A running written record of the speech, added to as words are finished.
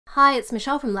Hi, it's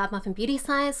Michelle from Muffin Beauty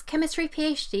Science, chemistry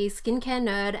PhD, skincare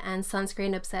nerd, and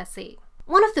sunscreen obsessee.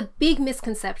 One of the big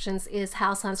misconceptions is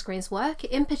how sunscreens work,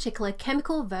 in particular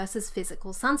chemical versus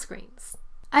physical sunscreens.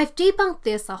 I've debunked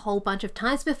this a whole bunch of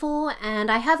times before, and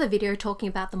I have a video talking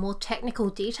about the more technical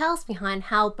details behind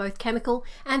how both chemical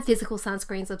and physical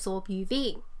sunscreens absorb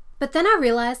UV. But then I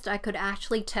realized I could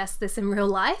actually test this in real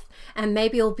life, and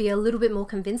maybe it'll be a little bit more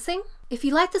convincing. If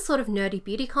you like this sort of nerdy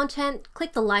beauty content,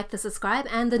 click the like, the subscribe,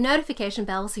 and the notification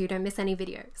bell so you don't miss any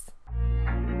videos.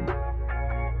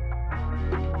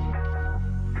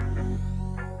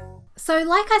 So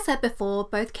like I said before,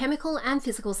 both chemical and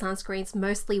physical sunscreens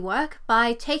mostly work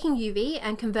by taking UV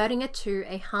and converting it to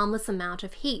a harmless amount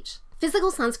of heat.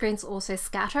 Physical sunscreens also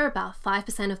scatter about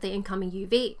 5% of the incoming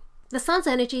UV. The sun's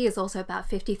energy is also about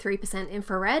 53%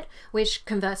 infrared, which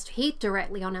converts to heat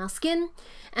directly on our skin,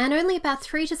 and only about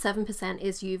 3 to 7%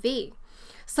 is UV.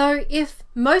 So if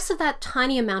most of that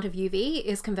tiny amount of UV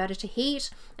is converted to heat,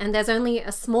 and there's only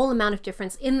a small amount of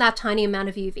difference in that tiny amount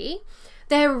of UV,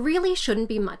 there really shouldn't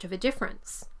be much of a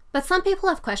difference. But some people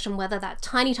have questioned whether that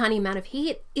tiny amount of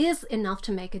heat is enough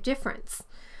to make a difference.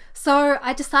 So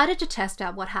I decided to test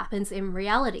out what happens in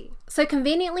reality. So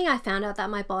conveniently, I found out that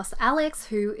my boss Alex,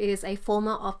 who is a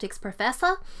former optics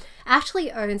professor,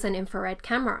 actually owns an infrared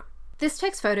camera. This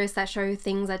takes photos that show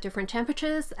things at different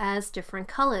temperatures as different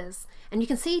colors, and you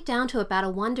can see down to about a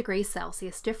 1 degree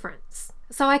Celsius difference.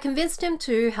 So I convinced him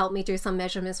to help me do some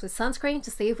measurements with sunscreen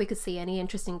to see if we could see any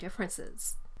interesting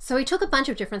differences. So we took a bunch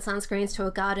of different sunscreens to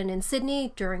a garden in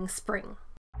Sydney during spring.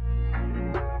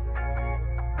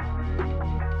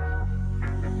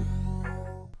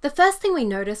 The first thing we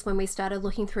noticed when we started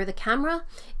looking through the camera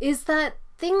is that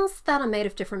things that are made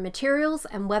of different materials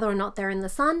and whether or not they're in the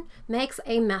sun makes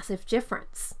a massive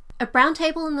difference. A brown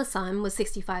table in the sun was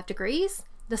 65 degrees,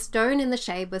 the stone in the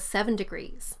shade was 7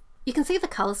 degrees. You can see the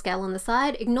color scale on the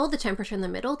side, ignore the temperature in the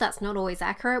middle, that's not always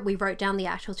accurate, we wrote down the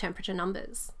actual temperature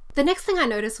numbers. The next thing I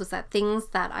noticed was that things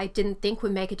that I didn't think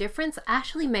would make a difference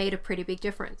actually made a pretty big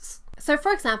difference. So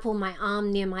for example, my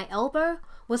arm near my elbow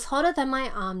was hotter than my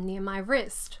arm near my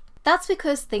wrist. That's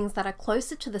because things that are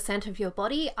closer to the center of your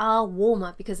body are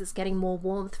warmer because it's getting more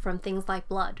warmth from things like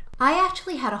blood. I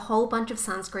actually had a whole bunch of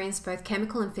sunscreens, both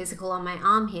chemical and physical, on my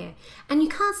arm here, and you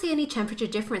can't see any temperature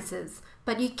differences,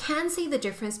 but you can see the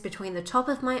difference between the top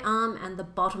of my arm and the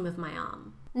bottom of my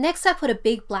arm. Next, I put a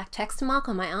big black texture mark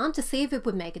on my arm to see if it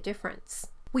would make a difference.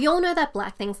 We all know that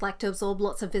black things like to absorb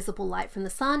lots of visible light from the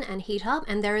sun and heat up,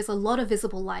 and there is a lot of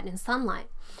visible light in sunlight.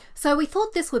 So we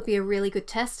thought this would be a really good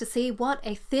test to see what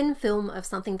a thin film of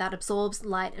something that absorbs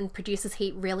light and produces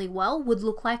heat really well would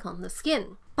look like on the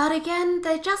skin. But again,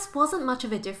 there just wasn't much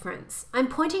of a difference. I'm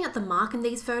pointing at the mark in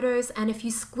these photos, and if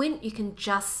you squint, you can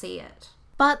just see it.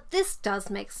 But this does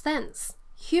make sense.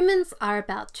 Humans are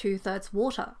about 2/3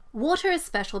 water. Water is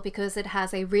special because it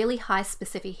has a really high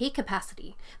specific heat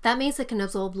capacity. That means it can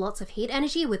absorb lots of heat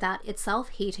energy without itself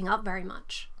heating up very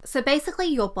much. So basically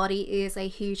your body is a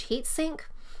huge heat sink.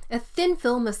 A thin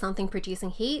film of something producing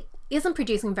heat isn't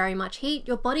producing very much heat.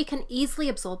 Your body can easily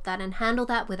absorb that and handle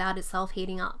that without itself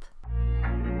heating up.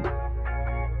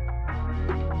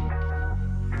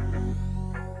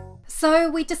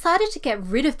 So we decided to get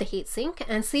rid of the heat sink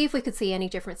and see if we could see any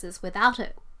differences without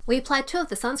it. We applied 2 of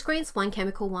the sunscreens, one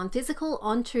chemical, one physical,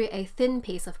 onto a thin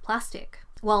piece of plastic.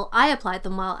 Well, I applied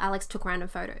them while Alex took random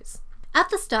photos. At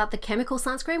the start, the chemical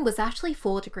sunscreen was actually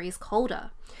 4 degrees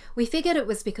colder. We figured it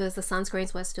was because the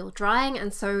sunscreens were still drying,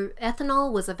 and so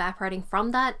ethanol was evaporating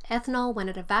from that. Ethanol, when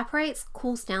it evaporates,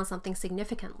 cools down something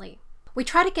significantly. We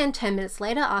tried again 10 minutes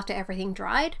later after everything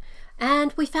dried,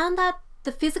 and we found that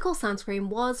the physical sunscreen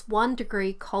was 1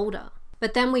 degree colder.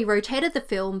 But then we rotated the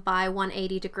film by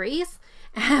 180 degrees,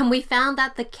 and we found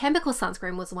that the chemical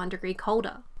sunscreen was 1 degree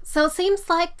colder. So it seems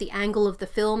like the angle of the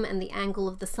film and the angle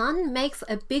of the sun makes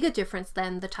a bigger difference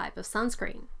than the type of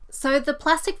sunscreen. So the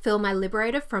plastic film I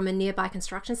liberated from a nearby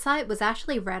construction site was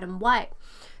actually red and white.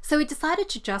 So we decided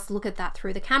to just look at that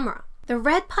through the camera. The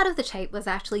red part of the tape was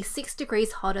actually 6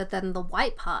 degrees hotter than the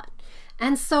white part.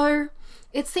 And so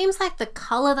it seems like the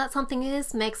color that something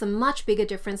is makes a much bigger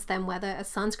difference than whether a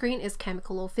sunscreen is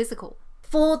chemical or physical.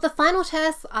 For the final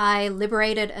test, I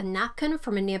liberated a napkin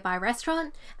from a nearby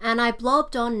restaurant and I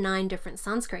blobbed on 9 different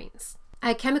sunscreens. I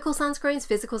had chemical sunscreens,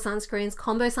 physical sunscreens,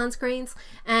 combo sunscreens,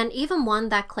 and even one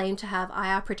that claimed to have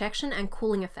IR protection and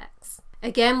cooling effects.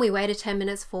 Again, we waited 10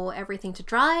 minutes for everything to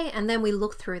dry and then we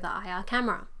looked through the IR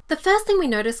camera. The first thing we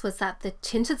noticed was that the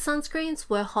tinted sunscreens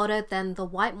were hotter than the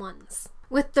white ones.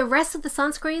 With the rest of the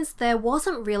sunscreens, there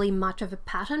wasn't really much of a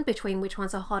pattern between which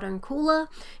ones are hotter and cooler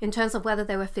in terms of whether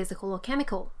they were physical or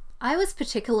chemical. I was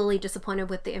particularly disappointed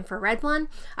with the infrared one.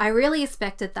 I really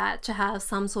expected that to have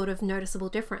some sort of noticeable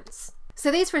difference. So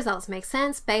these results make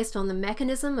sense based on the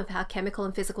mechanism of how chemical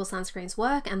and physical sunscreens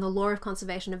work and the law of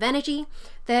conservation of energy.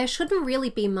 There shouldn't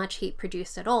really be much heat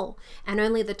produced at all, and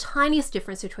only the tiniest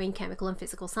difference between chemical and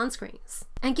physical sunscreens.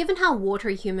 And given how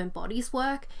watery human bodies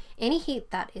work, any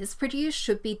heat that is produced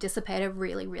should be dissipated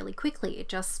really quickly. It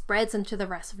just spreads into the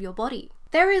rest of your body.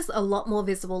 There is a lot more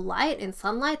visible light in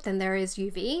sunlight than there is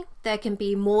UV. There can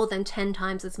be more than 10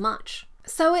 times as much.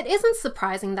 So it isn't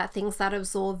surprising that things that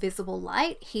absorb visible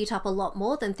light heat up a lot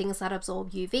more than things that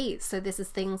absorb UV. So this is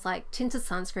things like tinted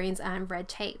sunscreens and red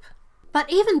tape. But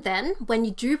even then, when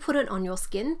you do put it on your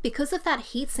skin, because of that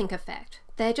heat sink effect,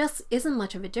 there just isn't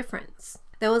much of a difference.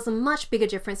 There was a much bigger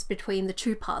difference between the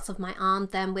two parts of my arm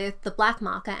than with the black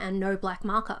marker and no black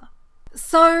marker.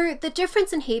 So the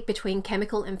difference in heat between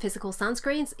chemical and physical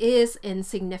sunscreens is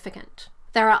insignificant.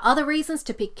 There are other reasons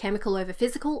to pick chemical over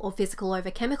physical or physical over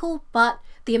chemical, but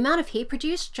the amount of heat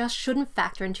produced just shouldn't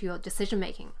factor into your decision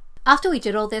making. After we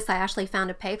did all this, I actually found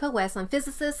a paper where some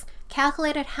physicists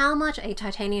calculated how much a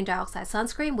titanium dioxide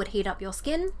sunscreen would heat up your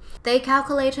skin. They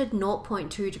calculated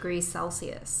 0.2 degrees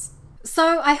Celsius.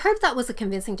 So I hope that was a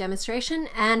convincing demonstration,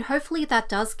 and hopefully that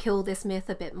does kill this myth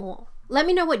a bit more. Let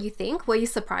me know what you think. Were you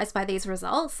surprised by these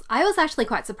results? I was actually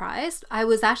quite surprised. I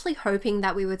was actually hoping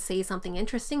that we would see something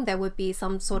interesting. There would be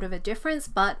some sort of a difference,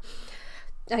 but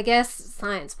I guess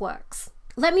science works.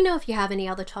 Let me know if you have any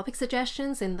other topic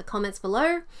suggestions in the comments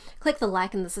below. Click the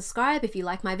like and the subscribe if you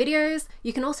like my videos.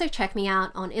 You can also check me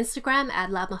out on Instagram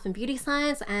at Muffin Beauty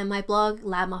Science and my blog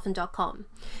labmuffin.com.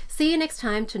 See you next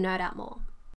time to nerd out more.